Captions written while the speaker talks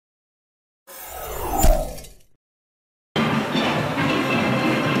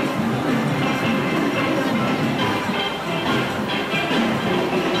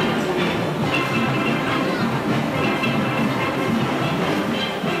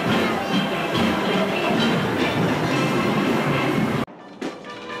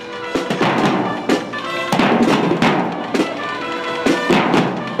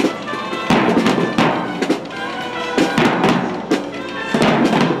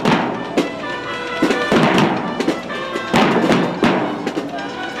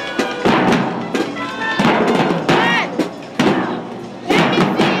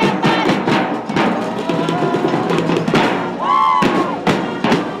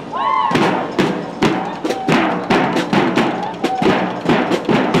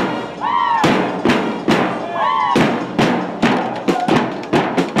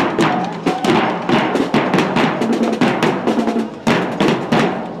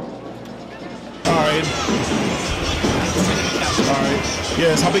Alright.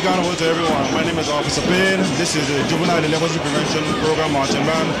 Yes, happy Carnival to everyone. My name is Officer Payne. This is the Juvenile Delinquency Prevention Program Marching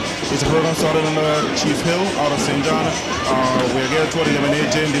Band. It's a program started under Chief Hill out of St. John. We're geared toward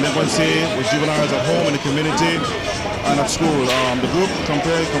eliminating delinquency with juveniles at home, in the community, and at school. The group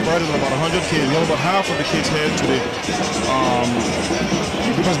comprises of about 100 kids. We have about half of the kids here today.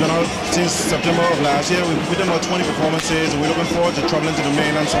 The group has been out since September of last year. We've done about 20 performances, and we're looking forward to traveling to the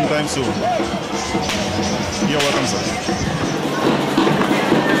mainland sometime soon. You're welcome, sir.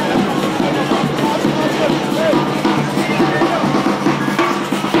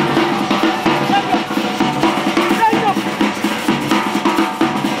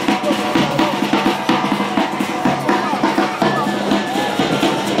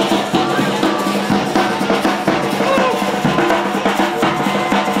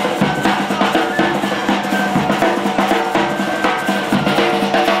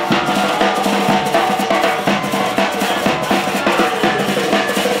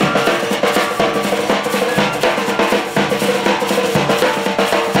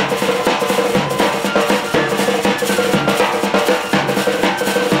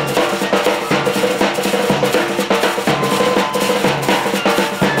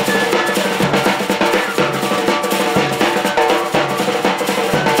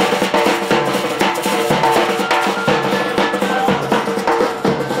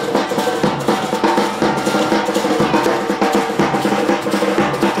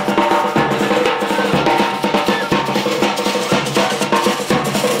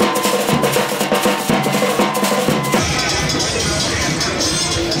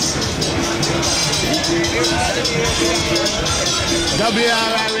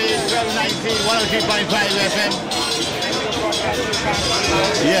 WRRA 1290, 103.5 FM.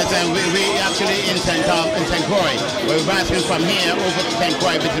 Yes, and we actually in St. Croix. We're passing from here over to St.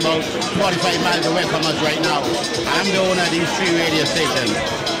 Croix, which is about 45 miles away from us right now. I'm the owner of these 3 radio stations.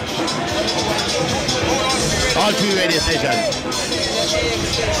 All 3 radio stations.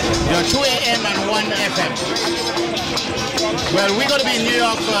 You know, 2 AM and 1 FM. Well, we're going to be in New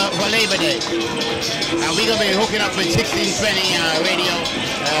York for Labor Day. And we're going to be hooking up with 1620 radio.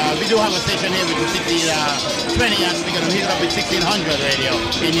 We do have a station here with the 1620, and we're going to hook up with 1600 radio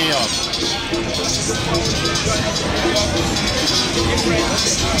in New York.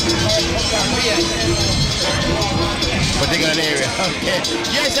 Particular area. Okay.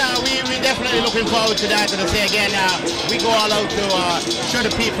 Yes, we're definitely looking forward to that. And I say again, we go all out to show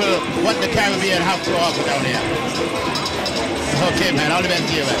the people what the Caribbean have to offer down here. Okay, man. All the best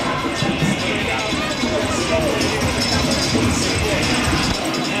to you, man.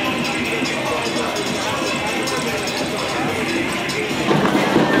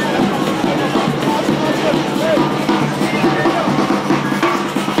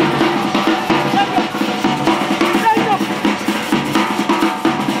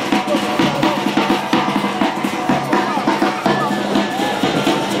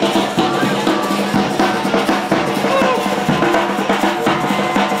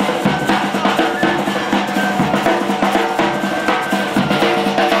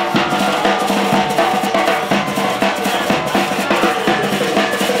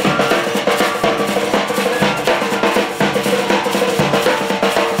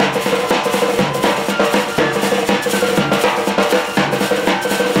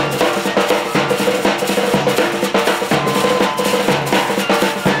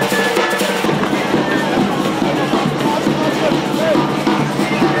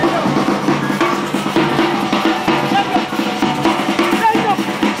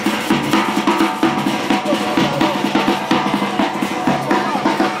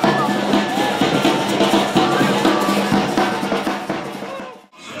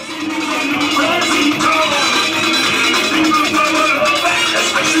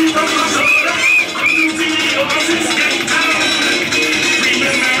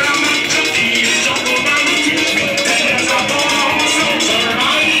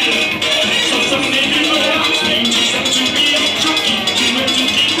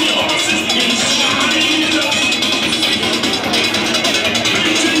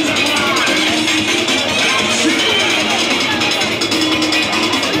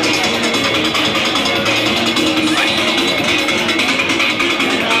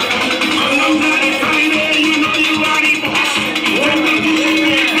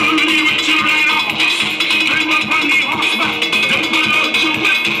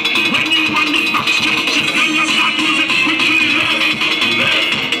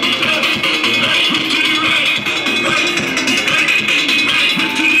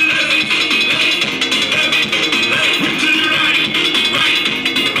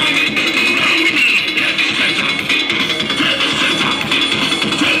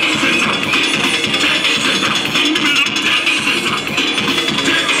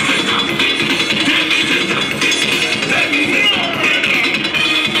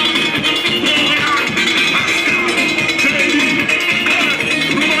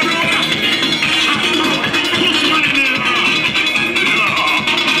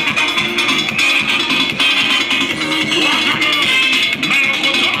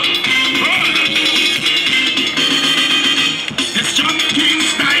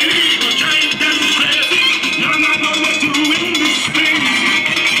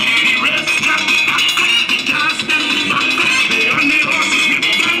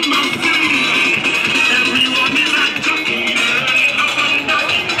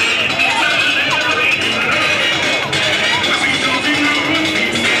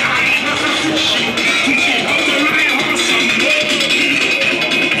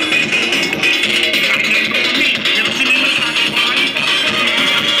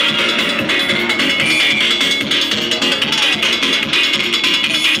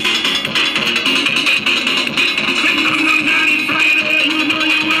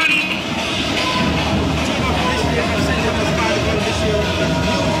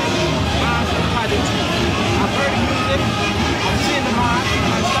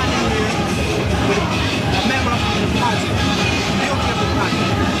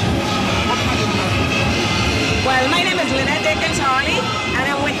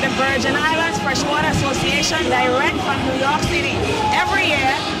 Virgin Islands Freshwater Association, direct from New York City. Every year,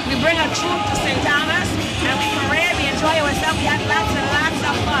 we bring a troop to St. Thomas, and we parade, we enjoy ourselves, we have lots and lots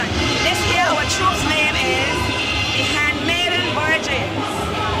of fun. This year, our troop's name is the Handmaiden Virgins.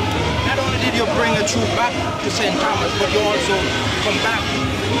 Not only did you bring a troop back to St. Thomas, but you also come back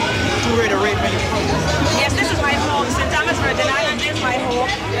to reiterate when you come. Yes, this is my home. St. Thomas Virgin Islands is my home,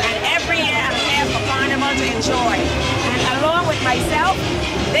 and every year I'm here for Carnival to enjoy. And along with myself,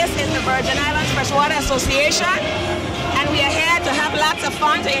 this is the Virgin Islands Freshwater Association, and we are here to have lots of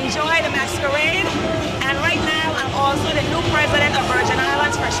fun, to enjoy the masquerade. And right now, I'm also the new president of Virgin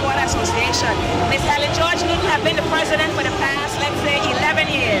Islands Freshwater Association. Miss Helen George Newton have been the president for the past, let's say,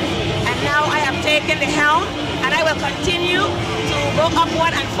 11 years. And now I have taken the helm, and I will continue to go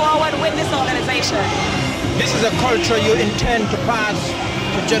upward and forward with this organization. This is a culture you intend to pass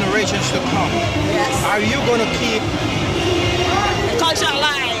to generations to come. Yes. Are you going to keep The culture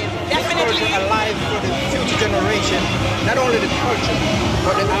alive, definitely. the culture alive for the future generation? Not only the culture,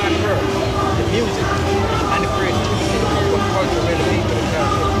 but the artwork, the music, and the creativity of what culture really means to the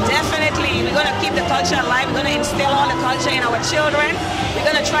character. Definitely. We're going to keep the culture alive. We're going to instill all the culture in our children. We're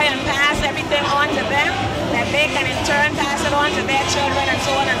going to try and pass everything on to them, that they can in turn pass it on to their children, and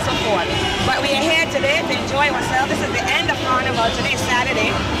so on and so forth. But we are here today to enjoy ourselves. This is the end of Carnival. Today is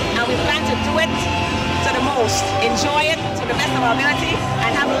Saturday, and we plan to do it to the most. Enjoy it to the best of our ability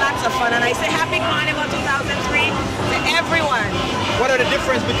and have lots of fun. And I say Happy Carnival 2003 to everyone. What are the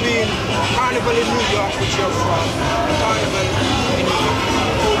difference between Carnival in New York, which you're from, and Carnival in your home?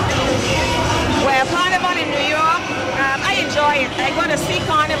 Well, Carnival in New York, I enjoy it. I go to see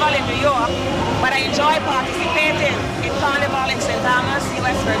Carnival in New York, but I enjoy participating in Carnival in St. Thomas,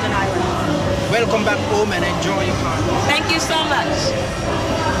 U.S. Virgin Islands. Welcome back home and enjoy your Carnival. Thank you so much.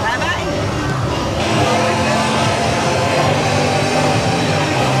 Bye-bye.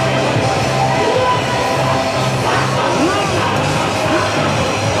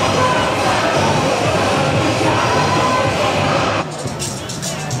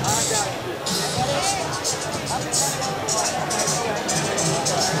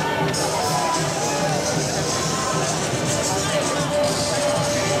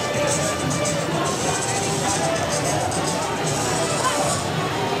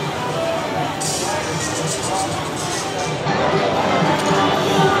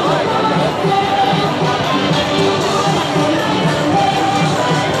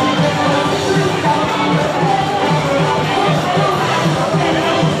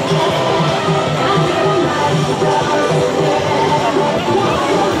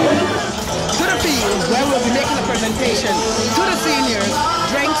 presentation to the seniors,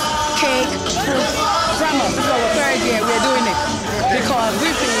 drinks, cake, fruit from us. This is our third year we're doing it because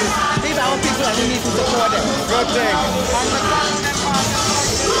we feel these are our people and we need to support them. Good thing.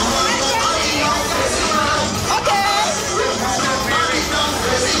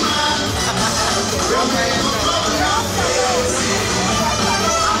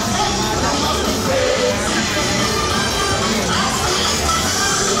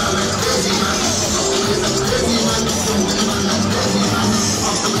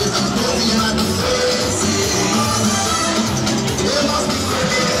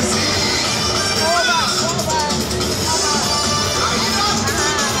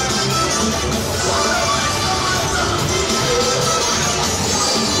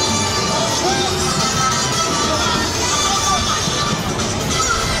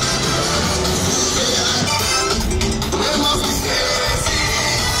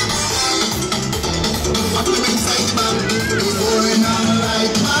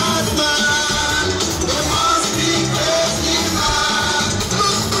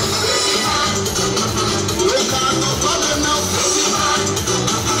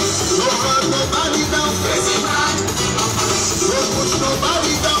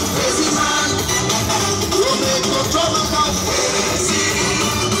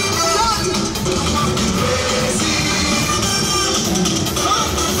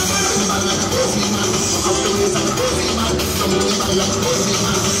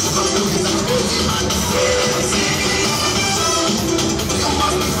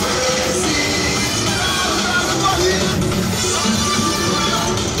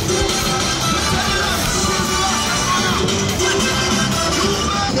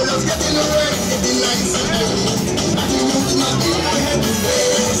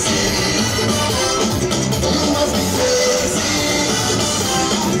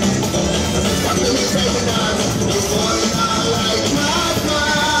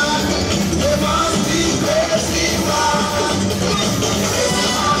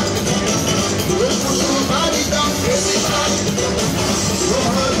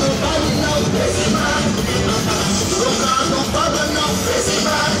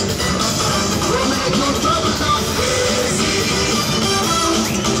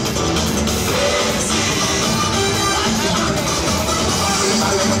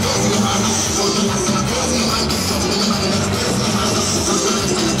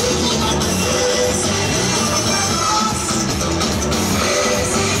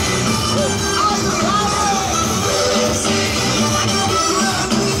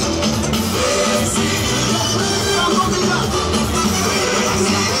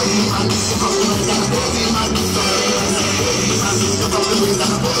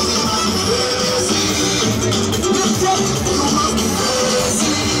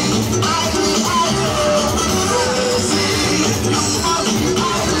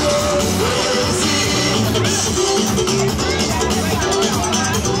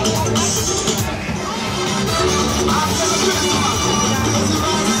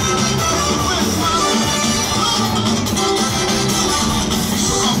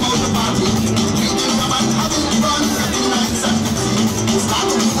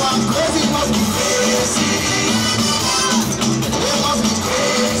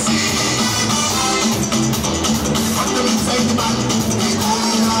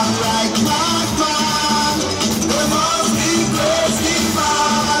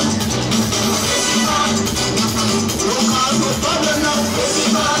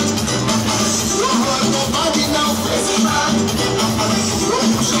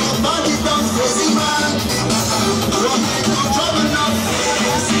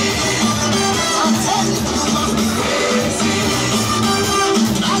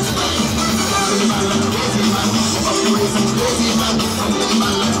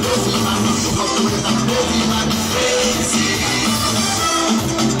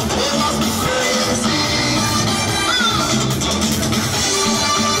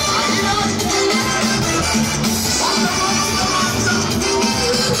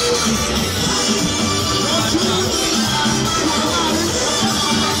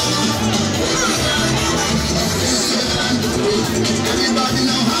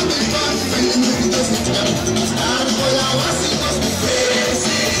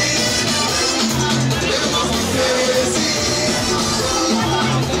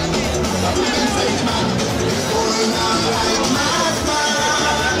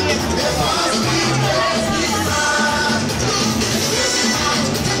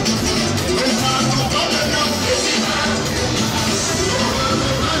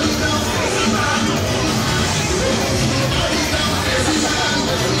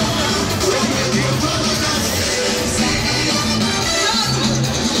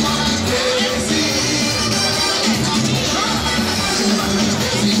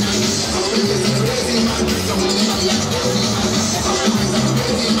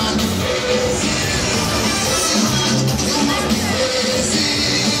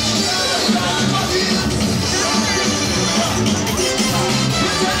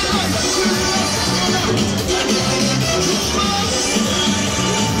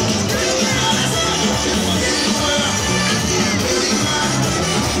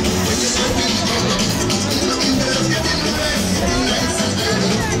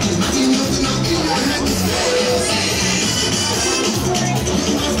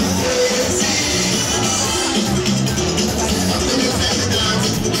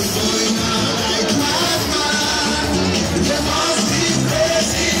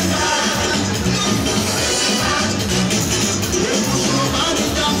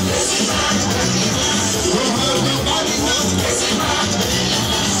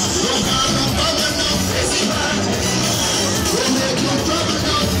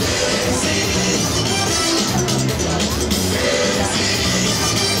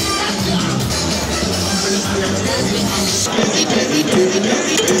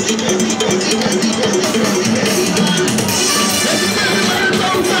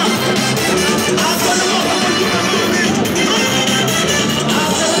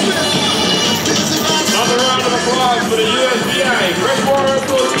 for the USVI Freshwater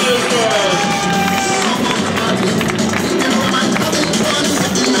Association.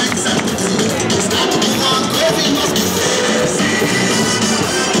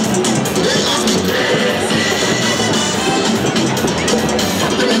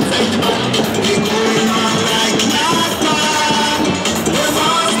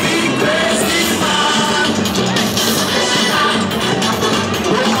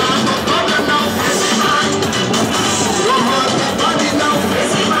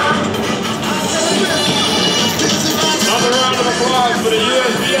 For the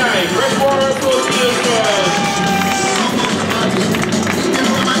USVI Freshwater Association.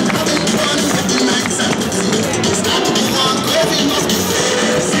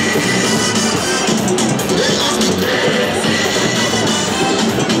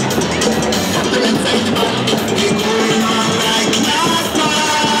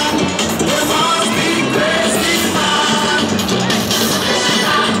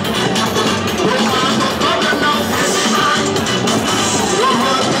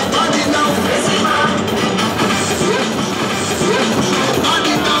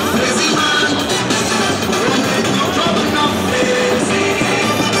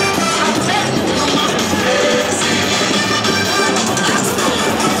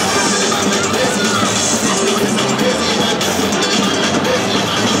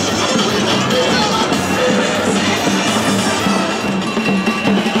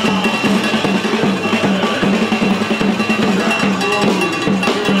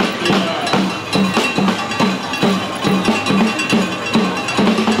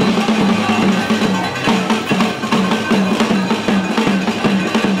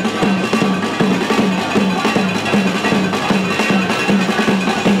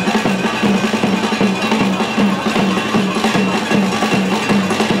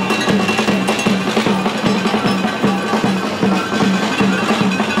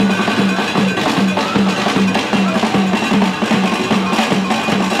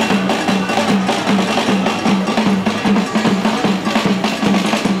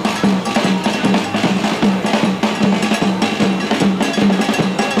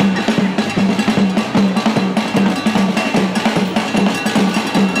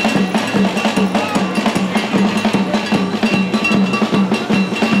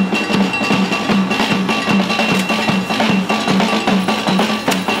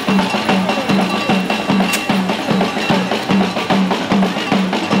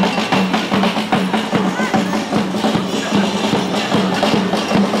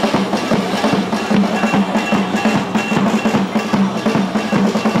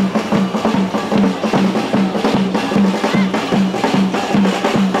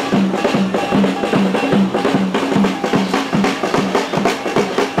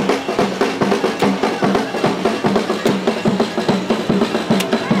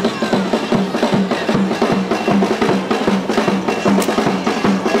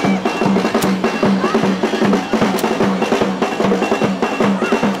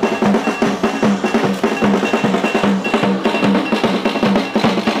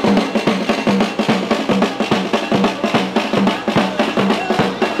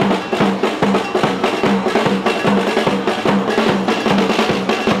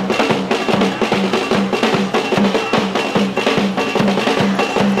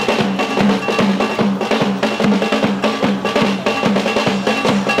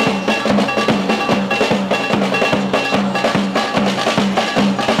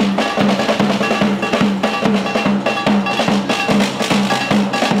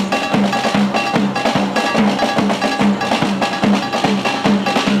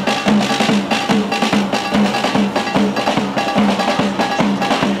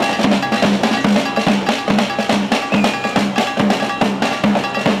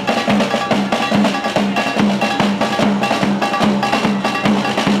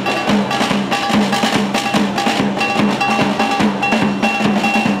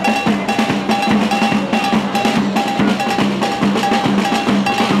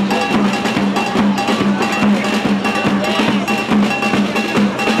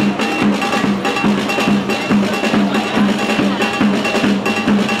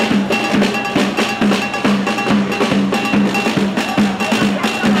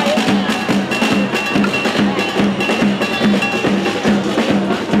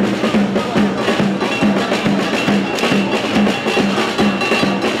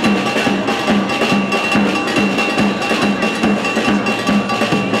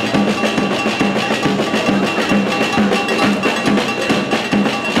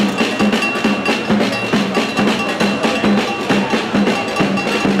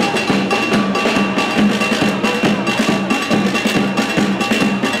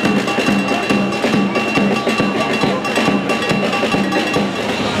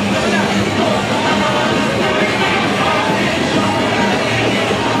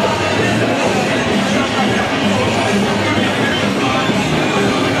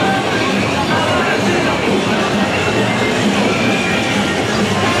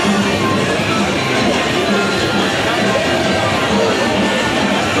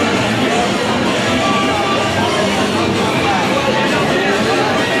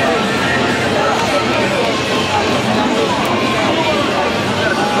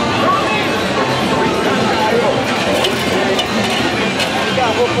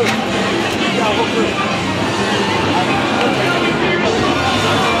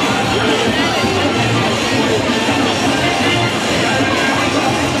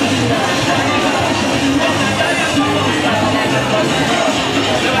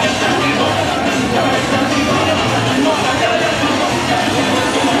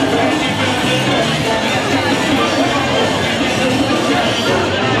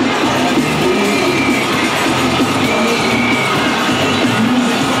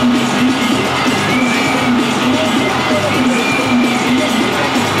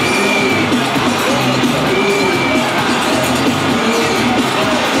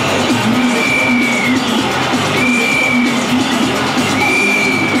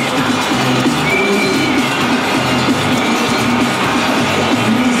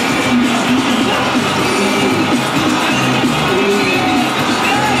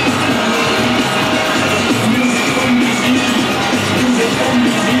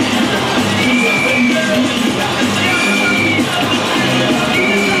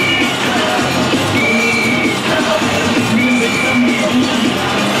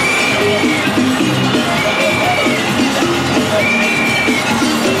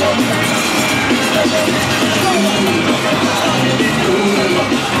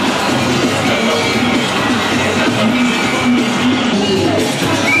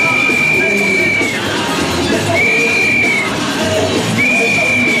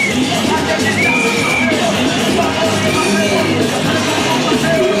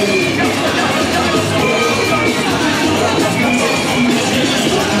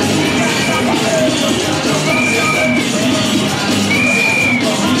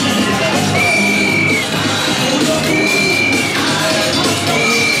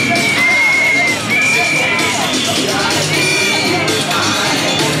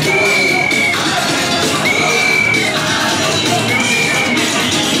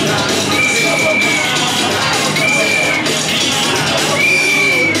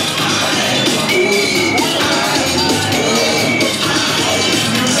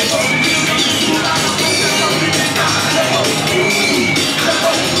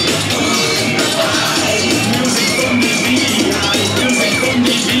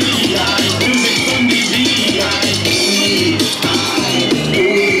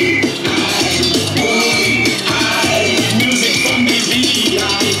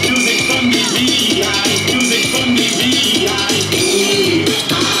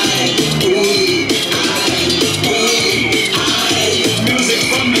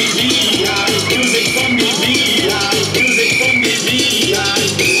 Go.